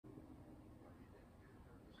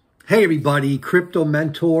Hey everybody, Crypto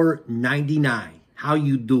Mentor 99. How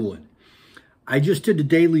you doing? I just did a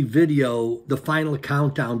daily video, the final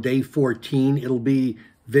countdown, day 14. It'll be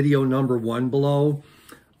video number 1 below.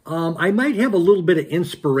 I might have a little bit of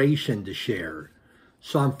inspiration to share.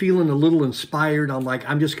 So I'm feeling a little inspired.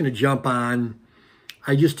 I'm just going to jump on.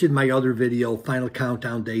 I just did my other video, final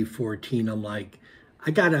countdown, day 14. I'm like,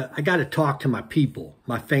 I gotta talk to my people,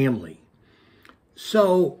 my family.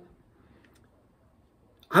 So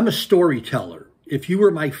I'm a storyteller. If you were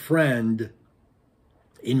my friend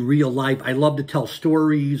in real life, I love to tell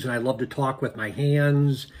stories and I love to talk with my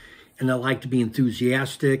hands and I like to be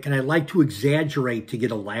enthusiastic and I like to exaggerate to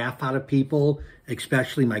get a laugh out of people,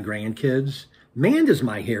 especially my grandkids. Man, does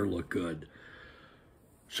my hair look good.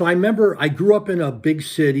 So I remember I grew up in a big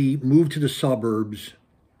city, moved to the suburbs.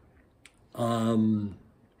 And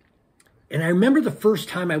I remember the first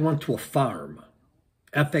time I went to a farm,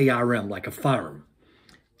 F-A-R-M, like a farm.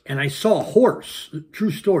 And I saw a horse, true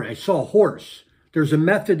story, I saw a horse. There's a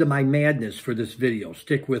method to my madness for this video.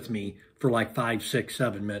 Stick with me for like 5, 6,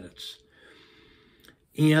 7 minutes.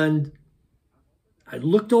 And I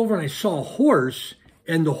looked over and I saw a horse,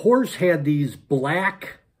 and the horse had these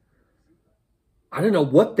black, I don't know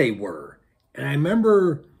what they were. And I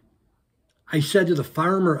remember I said to the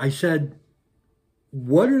farmer, I said,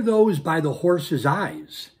 "What are those by the horse's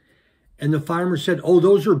eyes?" And the farmer said, "Oh,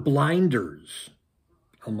 those are blinders."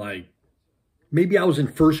 I'm like, maybe I was in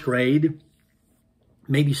first grade,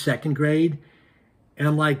 maybe second grade. And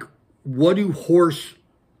I'm like, what do horse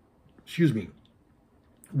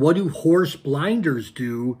blinders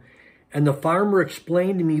do? And the farmer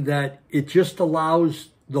explained to me that it just allows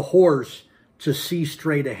the horse to see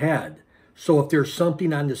straight ahead. So if there's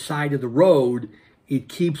something on the side of the road, it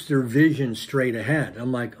keeps their vision straight ahead.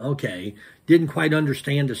 I'm like, okay, didn't quite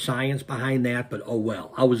understand the science behind that, but oh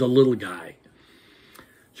well, I was a little guy.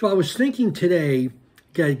 So I was thinking today,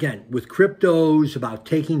 again, with cryptos, about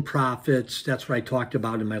taking profits. That's what I talked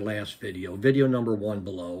about in my last video, video number 1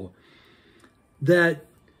 below, that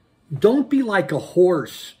don't be like a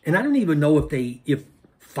horse. And I don't even know if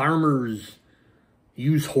farmers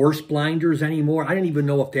use horse blinders anymore. I don't even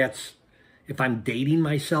know if I'm dating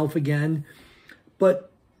myself again. But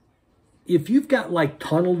if you've got like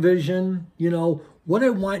tunnel vision, what I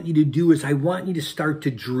want you to do is I want you to start to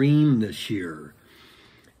dream this year.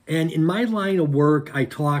 And in my line of work, I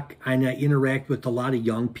talk and I interact with a lot of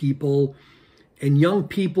young people. And young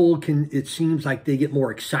people it seems like they get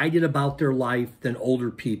more excited about their life than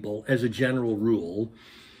older people as a general rule.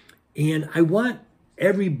 And I want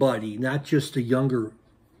everybody, not just the younger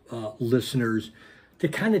listeners, to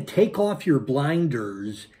kind of take off your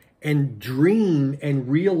blinders and dream and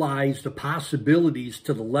realize the possibilities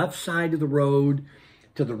to the left side of the road,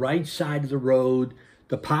 to the right side of the road,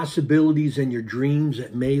 the possibilities and your dreams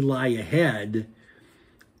that may lie ahead,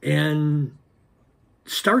 and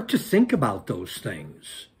start to think about those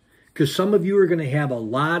things. Because some of you are going to have a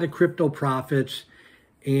lot of crypto profits,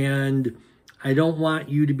 and I don't want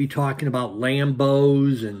you to be talking about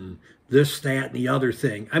Lambos and this, that, and the other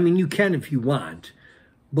thing. I mean, you can if you want,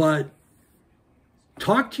 but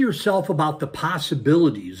talk to yourself about the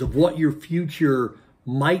possibilities of what your future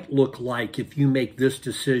might look like if you make this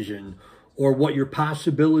decision, or what your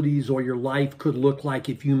possibilities or your life could look like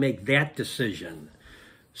if you make that decision.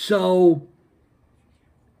 So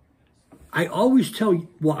I always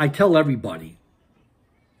I tell everybody,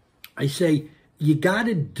 I say, you got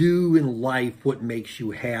to do in life what makes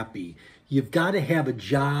you happy. You've got to have a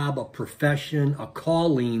job, a profession, a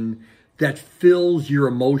calling that fills your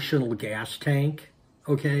emotional gas tank,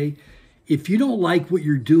 okay? If you don't like what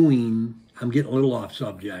you're doing, I'm getting a little off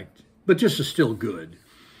subject, but this is still good.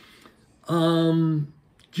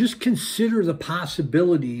 Just consider the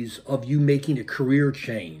possibilities of you making a career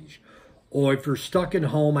change. Or if you're stuck at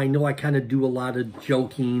home, I know I kind of do a lot of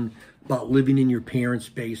joking about living in your parents'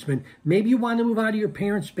 basement. Maybe you want to move out of your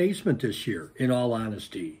parents' basement this year, in all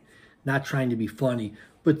honesty. Not trying to be funny,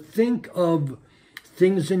 but think of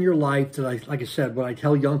things in your life that like I said, what I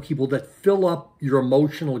tell young people, that fill up your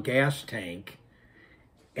emotional gas tank,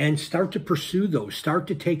 and start to pursue those. Start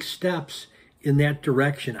to take steps in that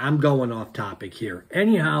direction. I'm going off topic here.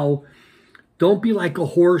 Anyhow, don't be like a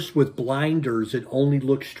horse with blinders that only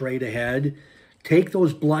look straight ahead. Take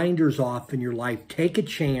those blinders off in your life. Take a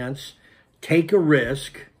chance. Take a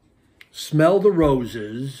risk. Smell the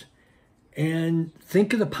roses. And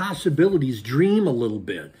think of the possibilities. Dream a little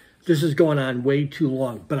bit. This is going on way too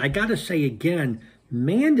long. But I got to say again,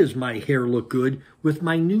 man, does my hair look good with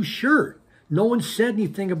my new shirt. No one said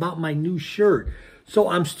anything about my new shirt. So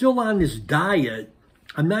I'm still on this diet.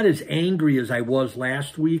 I'm not as angry as I was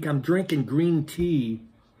last week. I'm drinking green tea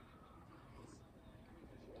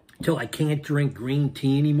till I can't drink green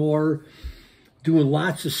tea anymore. Doing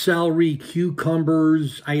lots of celery,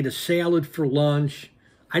 cucumbers. I had a salad for lunch.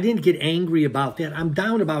 I didn't get angry about that. I'm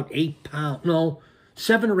down about 8 pounds, no,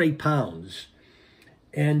 7 or 8 pounds.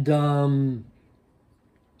 And I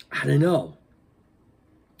don't know,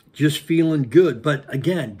 just feeling good. But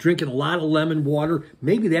again, drinking a lot of lemon water,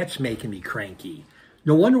 maybe that's making me cranky.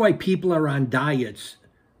 No wonder why people are on diets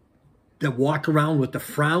that walk around with the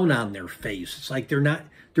frown on their face. It's like they're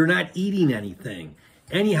not eating anything.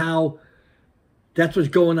 Anyhow, that's what's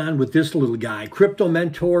going on with this little guy. Crypto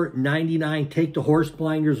Mentor 99, take the horse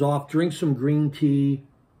blinders off, drink some green tea,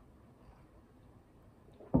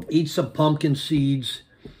 eat some pumpkin seeds,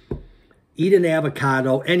 eat an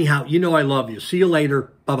avocado. Anyhow, you know I love you. See you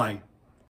later. Bye-bye.